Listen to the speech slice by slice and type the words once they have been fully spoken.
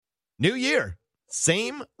New year,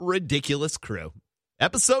 same ridiculous crew.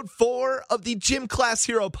 Episode 4 of the Gym Class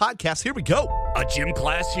Hero podcast. Here we go. A gym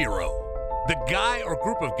class hero. The guy or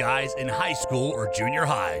group of guys in high school or junior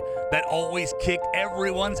high that always kicked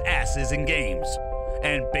everyone's asses in games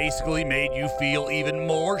and basically made you feel even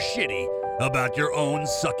more shitty about your own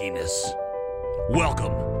suckiness.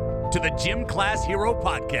 Welcome to the Gym Class Hero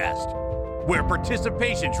podcast, where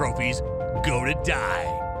participation trophies go to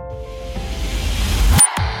die.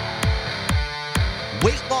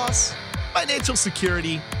 Weight loss, financial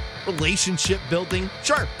security, relationship building.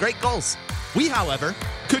 Sure, great goals. We, however,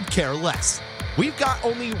 could care less. We've got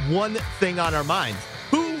only one thing on our mind.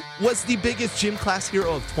 Who was the biggest gym class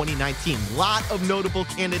hero of 2019? Lot of notable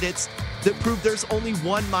candidates that prove there's only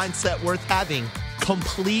one mindset worth having: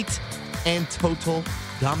 complete and total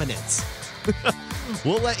dominance.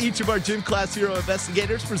 We'll let each of our gym class hero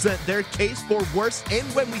investigators present their case for worst, and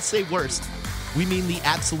when we say worst, we mean the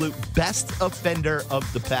absolute best offender of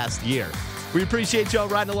the past year. We appreciate y'all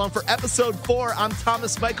riding along for episode 4. I'm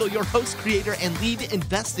Thomas Michael, your host, creator, and lead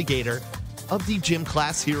investigator of the Gym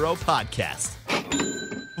Class Hero podcast.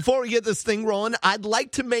 Before we get this thing rolling, I'd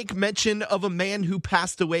like to make mention of a man who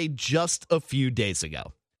passed away just a few days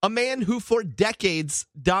ago. A man who for decades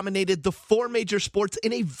dominated the 4 major sports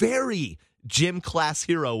in a very gym class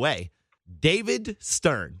hero way. David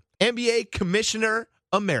Stern, NBA Commissioner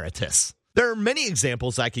Emeritus. There are many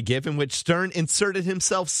examples I could give in which Stern inserted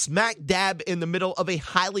himself smack dab in the middle of a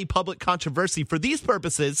highly public controversy. For these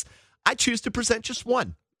purposes, I choose to present just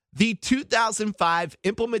one: the 2005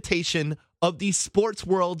 implementation of the sports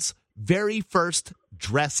world's very first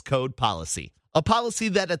dress code policy. A policy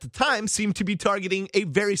that at the time seemed to be targeting a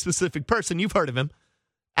very specific person. You've heard of him,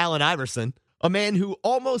 Allen Iverson, a man who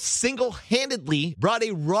almost single-handedly brought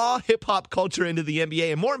a raw hip-hop culture into the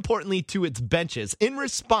NBA, and more importantly, to its benches. In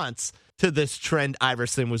response to this trend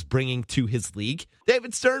Iverson was bringing to his league,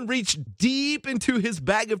 David Stern reached deep into his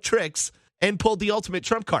bag of tricks and pulled the ultimate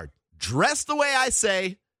trump card: dress the way I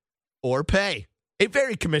say or pay. A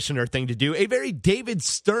very commissioner thing to do, a very David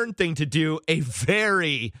Stern thing to do, a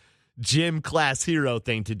very gym class hero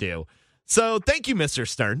thing to do. So thank you, Mr.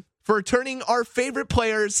 Stern, for turning our favorite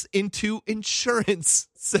players into insurance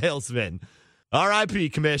salesmen.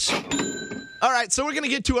 R.I.P. Commish. All right, so we're going to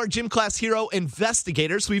get to our gym class hero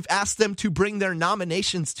investigators. We've asked them to bring their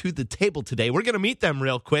nominations to the table today. We're going to meet them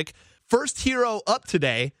real quick. First hero up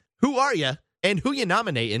today, who are you and who you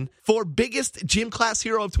nominating for biggest gym class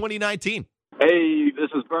hero of 2019? Hey,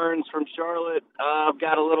 this is Burns from Charlotte. I've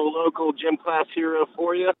got a little local gym class hero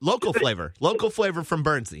for you. Local flavor from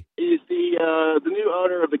Burnsy. He's the new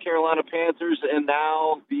owner of the Carolina Panthers and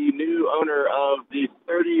now the new owner of the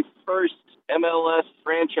 31st MLS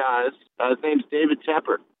franchise. His name's David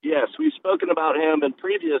Tepper. Yes, we've spoken about him in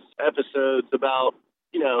previous episodes about,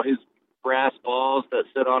 his brass balls that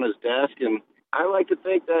sit on his desk. And I like to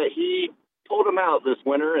think that he pulled them out this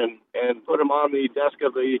winter and put them on the desk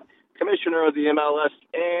of the commissioner of the MLS,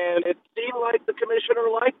 and it seemed like the commissioner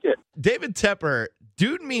liked it. David Tepper,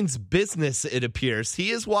 dude means business, it appears. He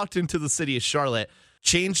has walked into the city of Charlotte,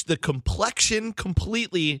 changed the complexion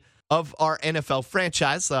completely of our NFL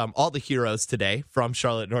franchise, all the heroes today from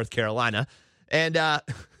Charlotte, North Carolina. And I'll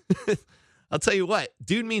tell you what,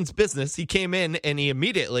 dude means business. He came in and he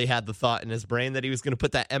immediately had the thought in his brain that he was going to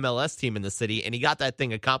put that MLS team in the city, and he got that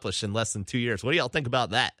thing accomplished in less than 2 years. What do y'all think about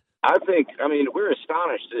that? We're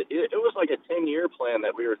astonished. It was like a 10-year plan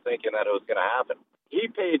that we were thinking that it was going to happen. He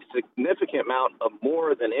paid a significant amount of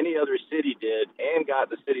more than any other city did and got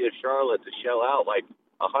the city of Charlotte to shell out like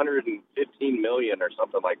 $115 million or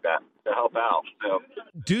something like that to help out. So.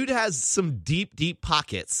 Dude has some deep, deep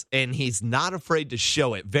pockets, and he's not afraid to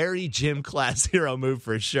show it. Very gym class hero move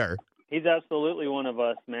for sure. He's absolutely one of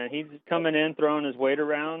us, man. He's coming in, throwing his weight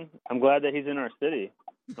around. I'm glad that he's in our city.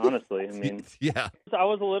 Honestly, yeah. I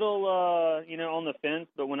was a little, on the fence,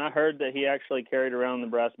 but when I heard that he actually carried around the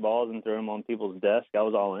brass balls and threw them on people's desks, I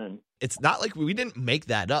was all in. It's not like we didn't make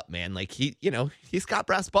that up, man. Like he's got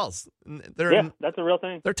brass balls. That's a real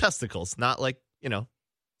thing. They're testicles, not like,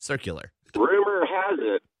 circular. Rumor has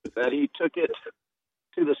it that he took it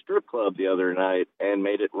to the strip club the other night and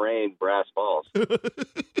made it rain brass balls.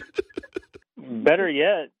 Better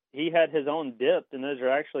yet, he had his own dipped, and those are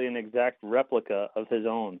actually an exact replica of his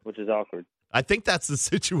own, which is awkward. I think that's the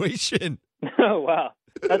situation. Oh, wow.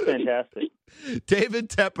 That's fantastic. David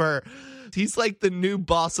Tepper, he's like the new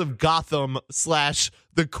boss of Gotham /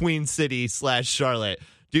 the Queen City / Charlotte.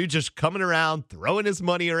 Dude just coming around, throwing his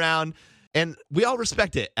money around, and we all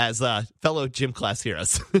respect it as fellow gym class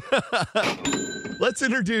heroes. Let's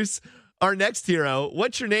introduce our next hero.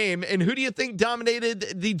 What's your name, and who do you think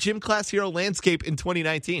dominated the gym class hero landscape in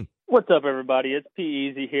 2019? What's up, everybody? It's P.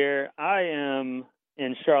 Easy here. I am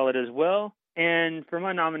in Charlotte as well. And for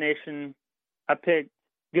my nomination, I picked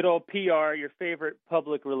good old PR, your favorite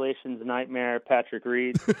public relations nightmare, Patrick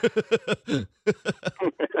Reed. The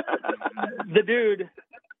dude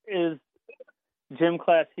is gym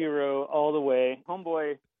class hero all the way.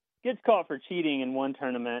 Homeboy gets caught for cheating in one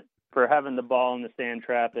tournament for having the ball in the sand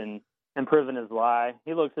trap and proving his lie.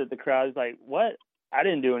 He looks at the crowd. He's like, what? I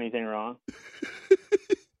didn't do anything wrong.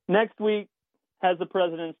 Next week has the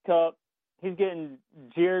President's Cup. He's getting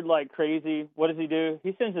jeered like crazy. What does he do?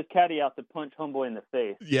 He sends his caddy out to punch homeboy in the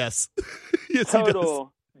face. Yes. Yes,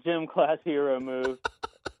 Total gym class hero move.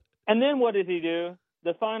 And then what does he do?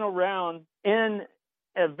 The final round, in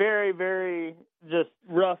a very, very just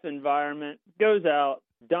rough environment, goes out,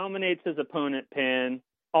 dominates his opponent, Pan,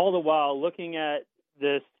 all the while looking at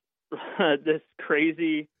this this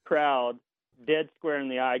crazy crowd dead square in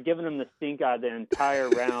the eye, giving him the stink eye the entire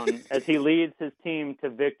round as he leads his team to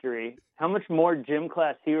victory. How much more gym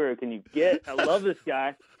class hero can you get? I love this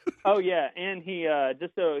guy. Oh yeah, and he to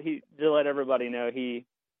let everybody know, he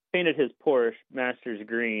painted his Porsche Masters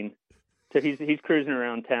green. So he's cruising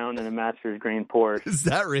around town in a Masters green Porsche. Is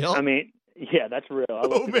that real? I mean, yeah, that's real.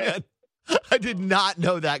 Oh man, I did not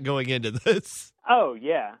know that going into this. Oh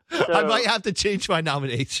yeah, so, I might have to change my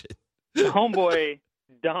nomination. Homeboy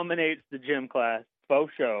dominates the gym class.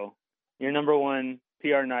 Faux show. Your number one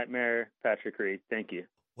PR nightmare, Patrick Reed. Thank you.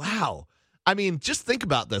 Wow. I mean, just think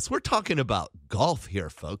about this. We're talking about golf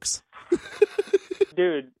here, folks.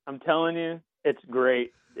 Dude, I'm telling you, it's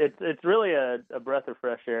great. It's really a breath of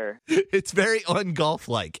fresh air. It's very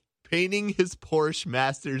ungolf-like. Painting his Porsche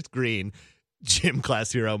Masters green, gym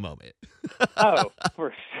class hero moment. Oh,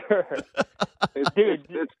 for sure. Dude,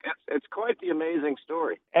 It's quite the amazing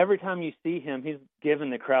story. every time you see him, he's giving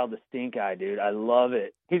the crowd the stink eye, dude. I love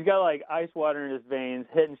it. He's got like ice water in his veins,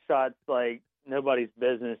 hitting shots like nobody's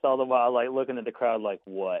business, all the while like looking at the crowd like,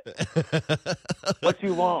 what? What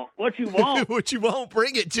you want? What you want? What you won't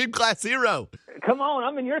bring it, gym class hero. Come on,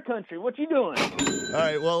 I'm in your country. What you doing? All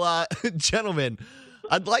right, well, gentlemen,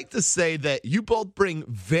 I'd like to say that you both bring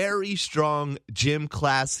very strong gym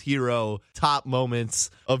class hero top moments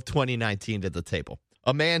of 2019 to the table.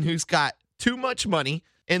 A man who's got too much money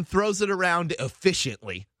and throws it around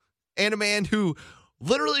efficiently. And a man who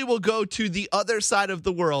literally will go to the other side of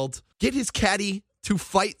the world, get his caddy to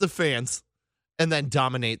fight the fans, and then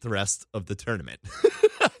dominate the rest of the tournament.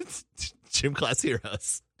 Gym class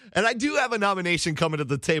heroes. And I do have a nomination coming to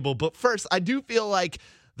the table, but first, I do feel like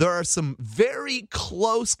there are some very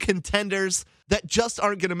close contenders that just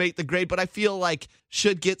aren't going to make the grade, but I feel like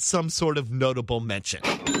should get some sort of notable mention.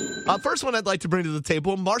 First one I'd like to bring to the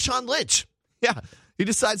table, Marshawn Lynch. Yeah, he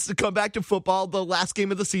decides to come back to football the last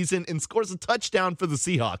game of the season and scores a touchdown for the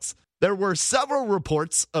Seahawks. There were several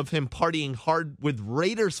reports of him partying hard with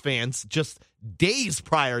Raiders fans just days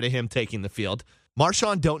prior to him taking the field.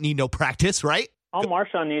 Marshawn don't need no practice, right? All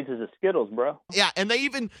Marshawn needs is a Skittles, bro. Yeah, and they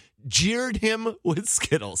even jeered him with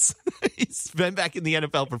Skittles. He's been back in the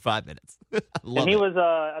NFL for 5 minutes. And he was,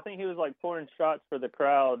 I think he was like pouring shots for the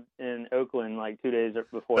crowd in Oakland like 2 days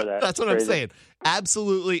before that. That's what I'm saying.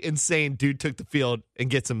 Absolutely insane. Dude took the field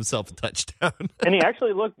and gets himself a touchdown. And he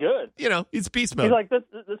actually looked good. You know, he's beast mode. He's like, this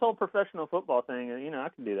whole professional football thing, you know, I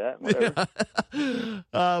can do that. Whatever.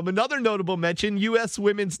 Another notable mention, U.S.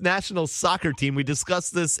 women's national soccer team. We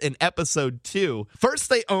discussed this in episode 2.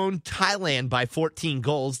 First, they owned Thailand by 14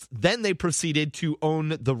 goals. Then they proceeded to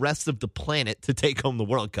own the rest of the planet to take home the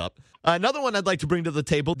World Cup. Another one I'd like to bring to the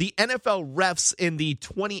table, the NFL refs in the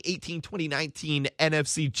 2018-2019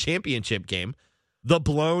 NFC Championship game, the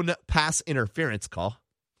blown pass interference call.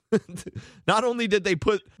 Not only did they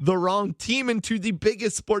put the wrong team into the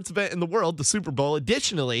biggest sports event in the world, the Super Bowl,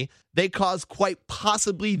 additionally, they caused quite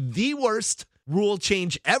possibly the worst rule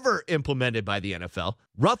change ever implemented by the NFL.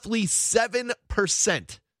 Roughly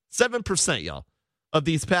 7%, y'all, of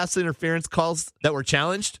these pass interference calls that were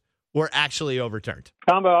challenged were actually overturned.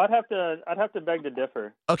 Combo, I'd have to beg to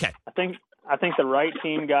differ. Okay. I think the right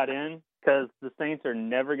team got in because the Saints are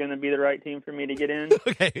never going to be the right team for me to get in.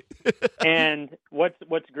 Okay. And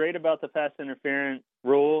what's great about the pass interference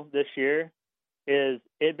rule this year is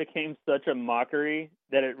it became such a mockery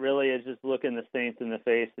that it really is just looking the Saints in the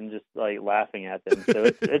face and just like laughing at them.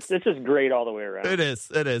 So it's just great all the way around. It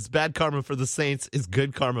is. Bad karma for the Saints is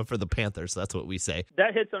good karma for the Panthers. That's what we say.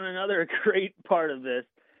 That hits on another great part of this,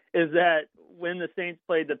 is that when the Saints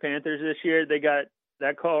played the Panthers this year, they got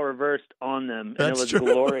that call reversed on them, and That's it was true.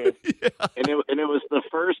 glorious. Yeah. And it was the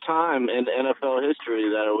first time in NFL history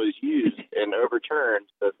that it was used and overturned,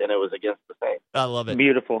 and it was against the Saints. I love it.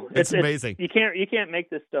 Beautiful. It's amazing. You can't make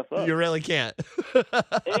this stuff up. You really can't.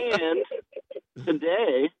 And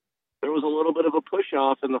today, there was a little bit of a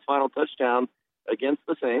push-off in the final touchdown against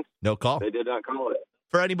the Saints. No call. They did not call it.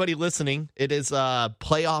 For anybody listening, it is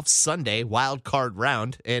playoff Sunday, wild card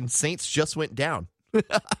round, and Saints just went down.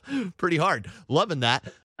 Pretty hard. Loving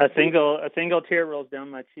that. A single tear rolls down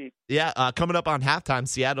my cheek. Yeah, coming up on halftime,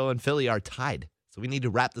 Seattle and Philly are tied. So we need to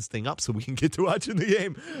wrap this thing up so we can get to watching the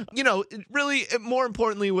game. You know, really, more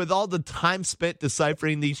importantly, with all the time spent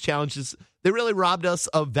deciphering these challenges, they really robbed us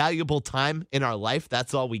of valuable time in our life.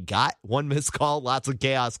 That's all we got. One missed call, lots of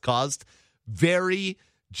chaos caused. Very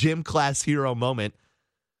gym class hero moment.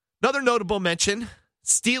 Another notable mention,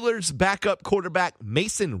 Steelers backup quarterback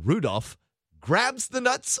Mason Rudolph grabs the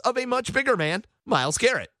nuts of a much bigger man, Myles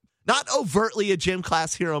Garrett. Not overtly a gym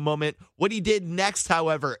class hero moment. What he did next,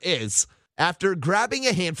 however, is after grabbing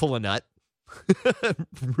a handful of nut,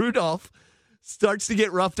 Rudolph starts to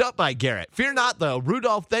get roughed up by Garrett. Fear not, though.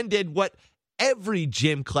 Rudolph then did what every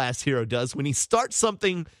gym class hero does when he starts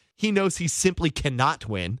something he knows he simply cannot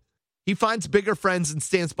win. He finds bigger friends and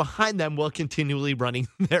stands behind them while continually running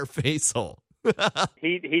their face hole.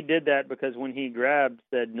 He did that because when he grabbed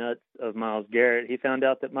said nuts of Myles Garrett, he found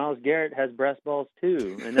out that Myles Garrett has breast balls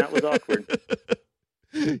too, and that was awkward.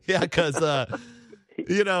 Yeah, because,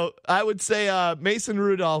 you know, I would say Mason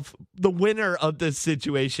Rudolph, the winner of this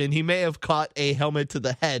situation, he may have caught a helmet to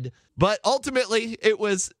the head, but ultimately it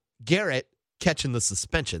was Garrett catching the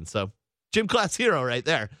suspension. So gym class hero right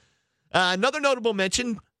there. Another notable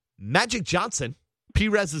mention, Magic Johnson,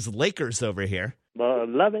 Perez's Lakers over here.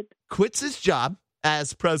 Love it. Quits his job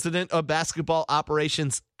as president of basketball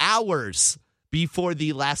operations hours before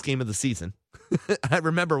the last game of the season. I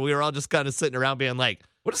remember we were all just kind of sitting around being like,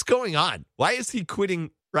 what is going on? Why is he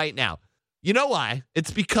quitting right now? You know why?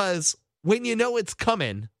 It's because when you know it's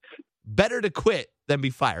coming, better to quit than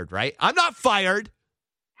be fired, right? I'm not fired.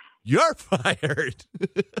 You're fired.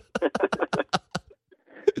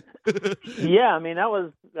 Yeah, I mean, that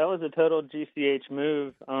was a total GCH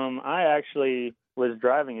move. I actually was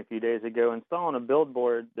driving a few days ago and saw on a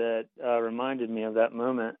billboard that reminded me of that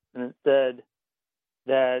moment, and it said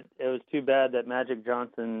that it was too bad that Magic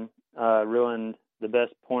Johnson ruined the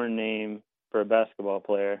best porn name for a basketball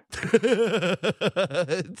player.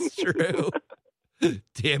 It's true.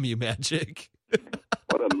 Damn you, Magic.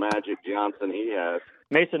 What a Magic Johnson he has.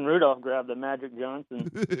 Mason Rudolph grabbed the Magic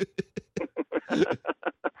Johnson.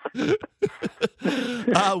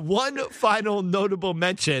 One final notable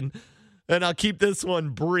mention, and I'll keep this one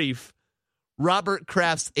brief. Robert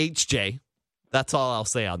Kraft's HJ. That's all I'll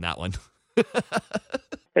say on that one.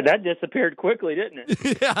 That disappeared quickly, didn't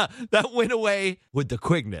it? Yeah, that went away with the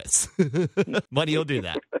quickness. Money will do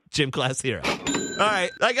that. Gym class hero. All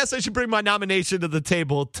right, I guess I should bring my nomination to the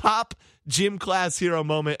table. Top gym class hero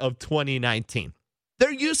moment of 2019.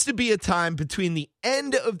 There used to be a time between the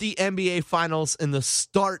end of the NBA Finals and the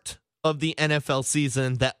start of the NFL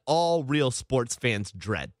season that all real sports fans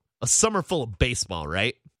dread. A summer full of baseball,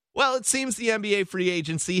 right? Well, it seems the NBA free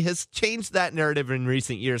agency has changed that narrative in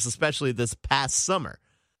recent years, especially this past summer.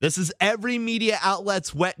 This is every media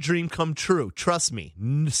outlet's wet dream come true. Trust me,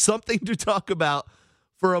 something to talk about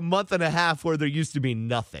for a month and a half where there used to be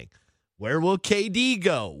nothing. Where will KD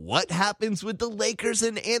go? What happens with the Lakers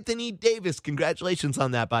and Anthony Davis? Congratulations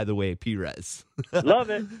on that, by the way, Perez.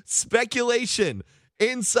 Love it. Speculation,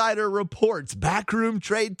 insider reports, backroom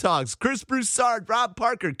trade talks, Chris Broussard, Rob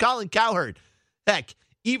Parker, Colin Cowherd. Heck,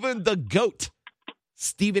 even the GOAT,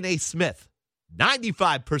 Stephen A. Smith,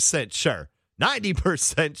 95% sure.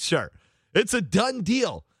 90% sure. It's a done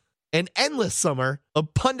deal. An endless summer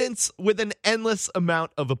of pundits with an endless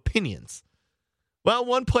amount of opinions. Well,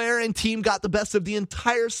 one player and team got the best of the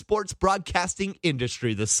entire sports broadcasting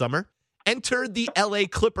industry this summer. Entered the LA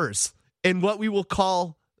Clippers in what we will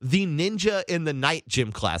call the Ninja in the Night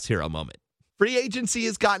gym class hero moment. Free agency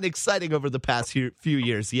has gotten exciting over the past few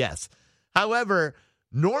years, yes. However,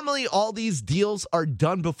 normally all these deals are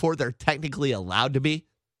done before they're technically allowed to be,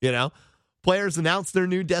 you know? Players announce their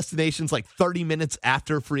new destinations like 30 minutes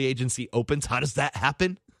after free agency opens. How does that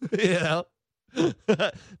happen? You know?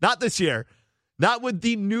 Not this year. Not with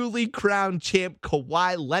the newly crowned champ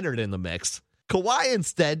Kawhi Leonard in the mix. Kawhi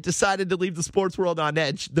instead decided to leave the sports world on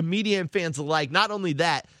edge, the media and fans alike. Not only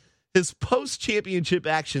that, his post-championship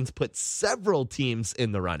actions put several teams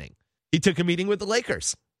in the running. He took a meeting with the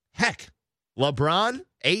Lakers. Heck, LeBron,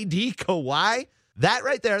 AD, Kawhi, that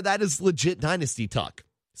right there, that is legit dynasty talk.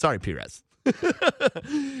 Sorry, Perez.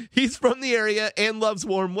 He's from the area and loves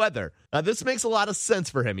warm weather. Now, this makes a lot of sense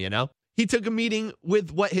for him, you know? He took a meeting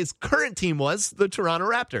with what his current team was, the Toronto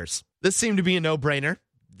Raptors. This seemed to be a no-brainer.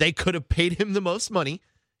 They could have paid him the most money.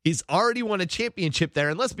 He's already won a championship there,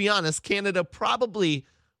 and let's be honest, Canada probably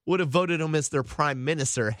would have voted him as their prime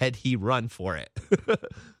minister had he run for it.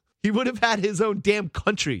 He would have had his own damn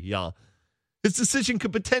country, y'all. His decision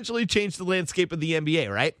could potentially change the landscape of the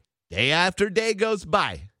NBA, right? Day after day goes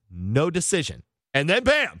by, no decision. And then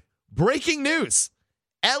bam, breaking news.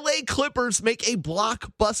 LA Clippers make a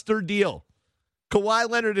blockbuster deal. Kawhi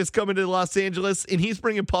Leonard is coming to Los Angeles, and he's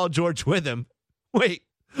bringing Paul George with him. Wait,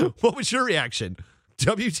 what was your reaction?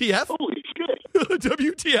 WTF? Holy shit.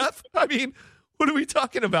 WTF? I mean, what are we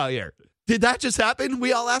talking about here? Did that just happen?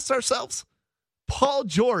 We all asked ourselves. Paul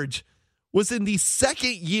George was in the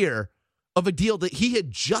second year of a deal that he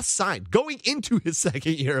had just signed, going into his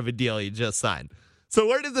second year of a deal he just signed. So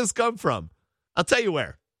where did this come from? I'll tell you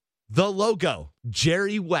where. The logo,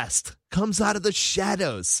 Jerry West, comes out of the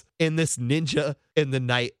shadows in this Ninja in the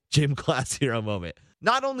Night gym class hero moment.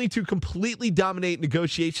 Not only to completely dominate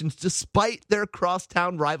negotiations despite their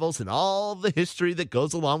crosstown rivals and all the history that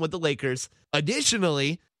goes along with the Lakers.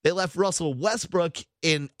 Additionally, they left Russell Westbrook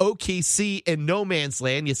in OKC in no man's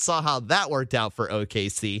land. You saw how that worked out for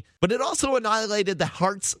OKC. But it also annihilated the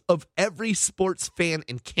hearts of every sports fan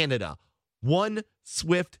in Canada. One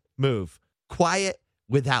swift move. Quiet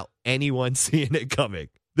without anyone seeing it coming.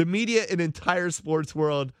 The media and entire sports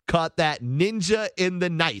world caught that Ninja in the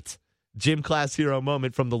Night gym class hero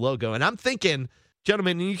moment from the logo. And I'm thinking,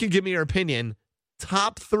 gentlemen, you can give me your opinion,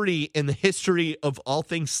 top 3 in the history of all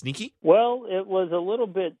things sneaky? Well, it was a little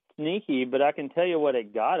bit sneaky, but I can tell you what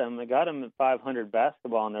it got him. It got him at 500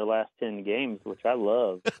 basketball in their last 10 games, which I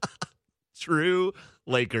love. True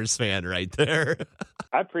Lakers fan right there.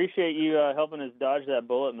 I appreciate you helping us dodge that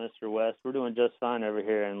bullet, Mr. West. We're doing just fine over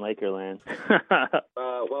here in Lakerland.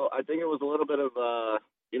 Well, I think it was a little bit of,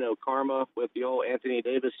 karma with the whole Anthony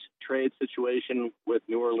Davis trade situation with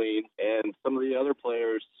New Orleans, and some of the other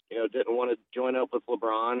players, didn't want to join up with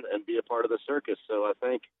LeBron and be a part of the circus. So I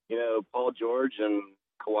think, Paul George and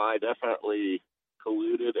Kawhi definitely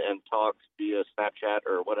colluded and talked via Snapchat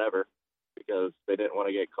or whatever because they didn't want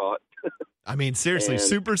to get caught. I mean, seriously,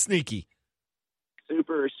 super sneaky.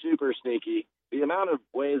 Super, super sneaky. The amount of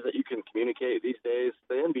ways that you can communicate these days,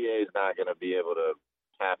 the NBA is not going to be able to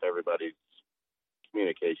tap everybody's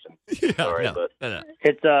communication. Yeah, Sorry, no, but no.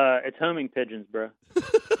 It's homing pigeons, bro.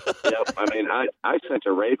 Yep. I mean, I sent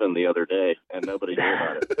a raven the other day, and nobody knew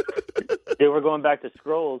about it. Dude, we're going back to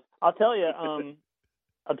scrolls. I'll tell you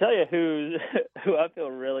who I feel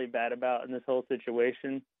really bad about in this whole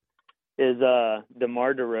situation is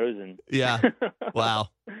DeMar DeRozan. Yeah. Wow.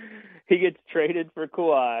 He gets traded for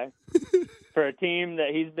Kawhi for a team that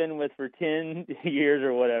he's been with for 10 years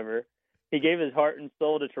or whatever. He gave his heart and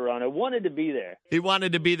soul to Toronto, wanted to be there. He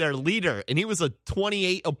wanted to be their leader, and he was a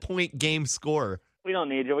 28-point game scorer. We don't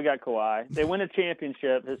need you. We got Kawhi. They win a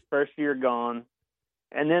championship, his first year gone,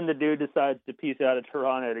 and then the dude decides to peace out of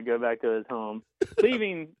Toronto to go back to his home,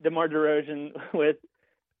 leaving DeMar DeRozan with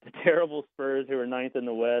the terrible Spurs who are 9th in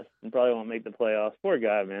the West and probably won't make the playoffs. Poor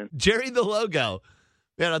guy, man. Jerry the Logo.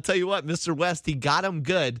 Man, I'll tell you what, Mr. West, he got him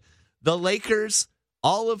good. The Lakers,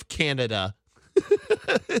 all of Canada.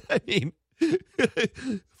 I mean,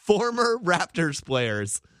 former Raptors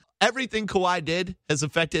players. Everything Kawhi did has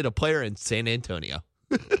affected a player in San Antonio.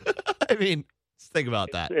 I mean, just think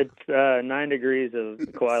about that. It's 9 degrees of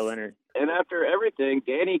Kawhi Leonard. And after everything,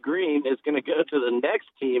 Danny Green is going to go to the next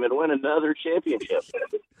team and win another championship.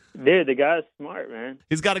 Dude, the guy's smart, man.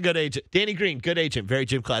 He's got a good agent. Danny Green, good agent. Very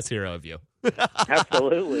gym class hero of you.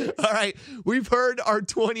 Absolutely. All right. We've heard our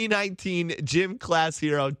 2019 Gym Class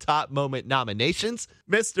Hero Top Moment nominations.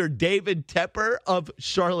 Mr. David Tepper of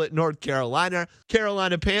Charlotte, North Carolina,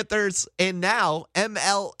 Carolina Panthers, and now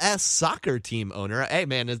MLS soccer team owner. Hey,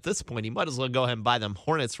 man, at this point, he might as well go ahead and buy them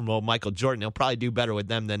Hornets from old Michael Jordan. He'll probably do better with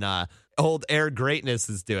them than old Air Greatness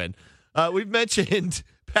is doing. We've mentioned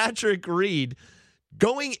Patrick Reed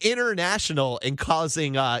going international and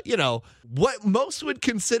causing, what most would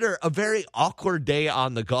consider a very awkward day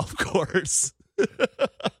on the golf course.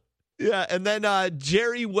 Yeah, and then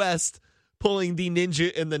Jerry West pulling the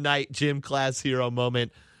Ninja in the Night gym class hero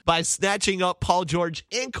moment by snatching up Paul George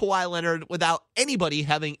and Kawhi Leonard without anybody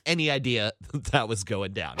having any idea that was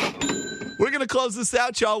going down. We're going to close this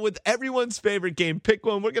out, y'all, with everyone's favorite game. Pick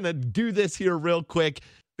one. We're going to do this here real quick.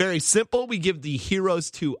 Very simple. We give the heroes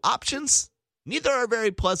 2 options. Neither are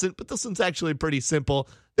very pleasant, but this one's actually pretty simple.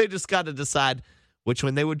 They just got to decide which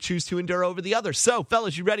one they would choose to endure over the other. So,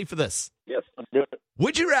 fellas, you ready for this? Yes. Let's do it.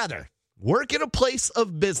 Would you rather work in a place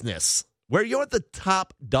of business where you're the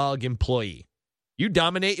top dog employee. You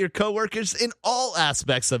dominate your coworkers in all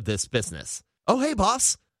aspects of this business. Oh, hey,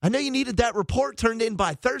 boss. I know you needed that report turned in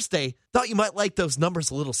by Thursday. Thought you might like those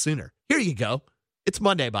numbers a little sooner. Here you go. It's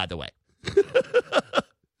Monday, by the way.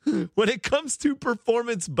 When it comes to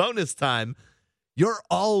performance bonus time, you're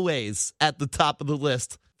always at the top of the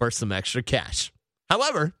list for some extra cash.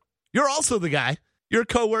 However, you're also the guy your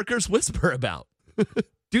coworkers whisper about.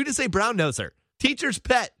 Dude is a brown-noser, teacher's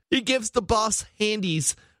pet. He gives the boss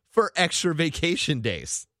handies for extra vacation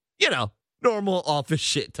days. You know, normal office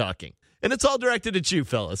shit talking. And it's all directed at you,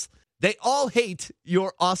 fellas. They all hate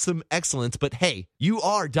your awesome excellence, but hey, you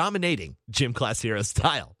are dominating Gym Class Hero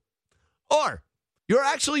style. Or you're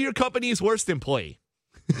actually your company's worst employee.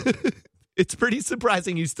 It's pretty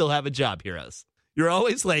surprising you still have a job, heroes. You're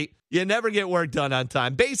always late. You never get work done on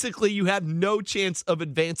time. Basically, you have no chance of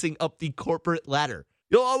advancing up the corporate ladder.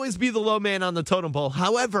 You'll always be the low man on the totem pole.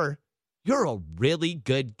 However, you're a really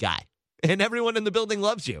good guy, and everyone in the building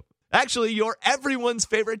loves you. Actually, you're everyone's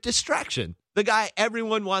favorite distraction. The guy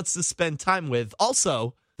everyone wants to spend time with.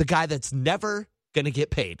 Also, the guy that's never going to get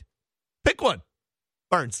paid. Pick one.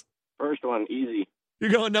 Burns. First one, easy.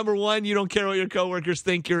 You're going number one. You don't care what your coworkers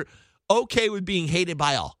think. You're okay with being hated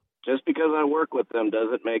by all. Just because I work with them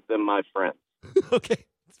doesn't make them my friends. Okay.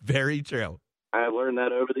 It's very true. I've learned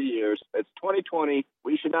that over the years. It's 2020.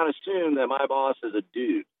 We should not assume that my boss is a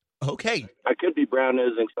dude. Okay. I could be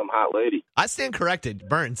brown-nosing some hot lady. I stand corrected,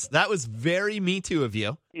 Burns. That was very Me Too of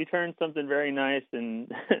you. You turned something very nice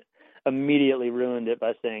and immediately ruined it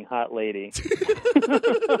by saying hot lady.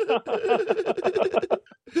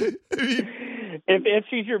 If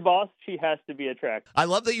she's your boss, she has to be attractive. I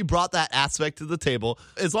love that you brought that aspect to the table.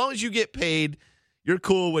 As long as you get paid, you're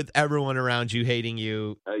cool with everyone around you hating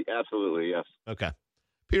you. Absolutely, yes. Okay.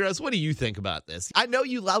 Perez, what do you think about this? I know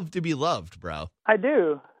you love to be loved, bro. I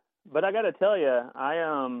do, but I got to tell you,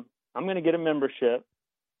 I'm going to get a membership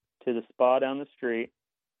to the spa down the street.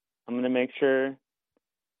 I'm going to make sure that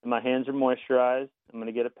my hands are moisturized. I'm going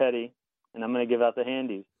to get a pedi, and I'm going to give out the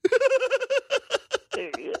handies.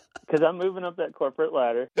 Because I'm moving up that corporate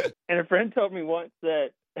ladder. And a friend told me once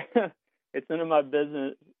that it's none of my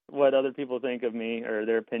business what other people think of me or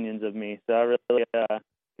their opinions of me. So I really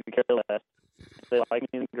could care less. If they like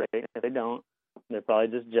me, great. If they don't, they're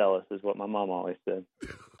probably just jealous, is what my mom always said.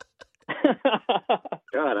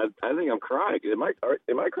 God, I think I'm crying. Am I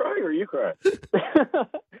crying or are you crying?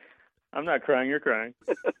 I'm not crying. You're crying.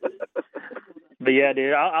 But yeah,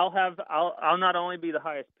 dude, I'll not only be the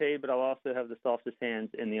highest paid, but I'll also have the softest hands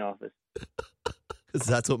in the office. Because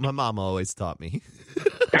that's what my mom always taught me.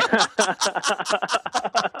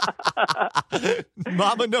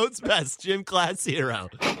 Mama knows best. Gym Class Hero.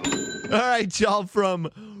 All right, y'all,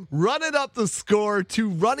 from running up the score to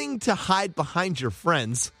running to hide behind your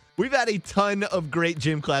friends, we've had a ton of great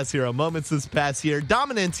Gym Class Hero moments this past year.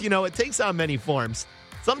 Dominance, it takes on many forms.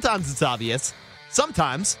 Sometimes it's obvious.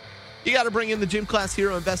 Sometimes you got to bring in the Gym Class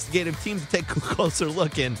Hero investigative team to take a closer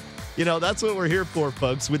look. And, that's what we're here for,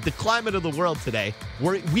 folks. With the climate of the world today,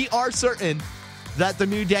 we are certain that the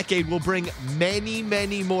new decade will bring many,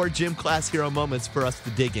 many more Gym Class Hero moments for us to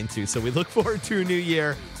dig into. So we look forward to a new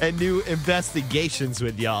year and new investigations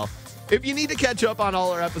with y'all. If you need to catch up on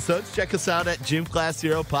all our episodes, check us out at Gym Class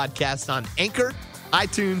Hero Podcast on Anchor,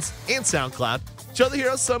 iTunes, and SoundCloud. Show the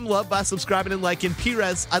heroes some love by subscribing and liking.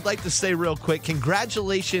 Perez, I'd like to say real quick,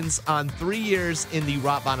 congratulations on 3 years in the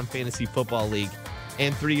Rock Bottom Fantasy Football League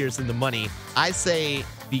and 3 years in the money. I say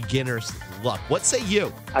beginner's luck. What say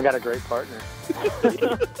you? I got a great partner.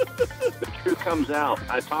 The truth comes out.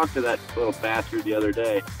 I talked to that little bastard the other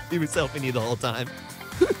day. He was helping you the whole time.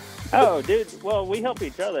 Oh, dude. Well, we help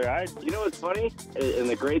each other. You know what's funny? And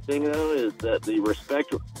the great thing, though, is that the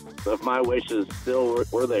respect of my wishes still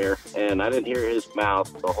were there, and I didn't hear his mouth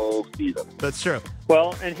the whole season. That's true.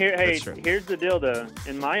 Well, and here's the deal, though.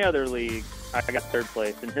 In my other league, I got third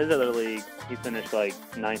place. In his other league, he finished like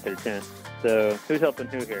 9th or 10th. So who's helping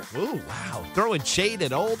who here? Ooh, wow. Throwing shade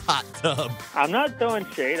at Old Hot Tub. I'm not throwing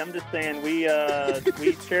shade. I'm just saying we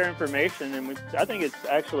share information, and I think it's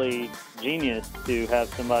actually genius to have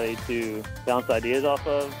somebody to bounce ideas off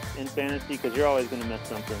of in fantasy, because you're always going to miss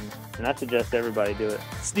something. And I suggest everybody do it.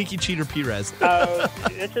 Sneaky cheater Perez. Oh,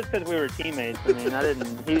 it's just because we were teammates. I mean,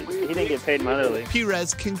 he didn't get paid in my other league.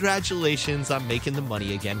 Perez, congratulations on making the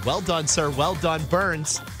money again. Well done, sir. Well done,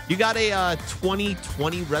 Burns. You got a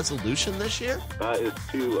 2020 resolution this year? Is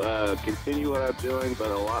to continue what I'm doing, but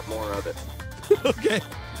a lot more of it. Okay.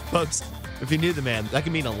 Folks, if you knew the man, that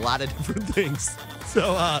can mean a lot of different things.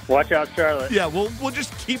 So watch out, Charlotte. Yeah, we'll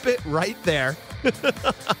just keep it right there.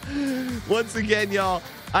 Once again, y'all,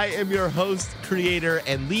 I am your host, creator,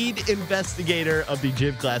 and lead investigator of the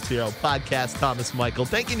Gym Class Hero podcast, Thomas Michael.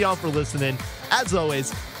 Thanking y'all for listening. As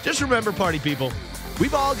always, just remember, party people,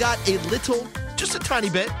 we've all got a little, just a tiny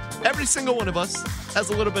bit. Every single one of us has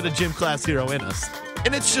a little bit of Gym Class Hero in us.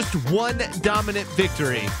 And it's just one dominant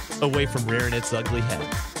victory away from rearing its ugly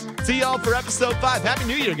head. See y'all for episode 5. Happy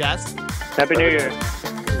New Year, guys. Happy New Year.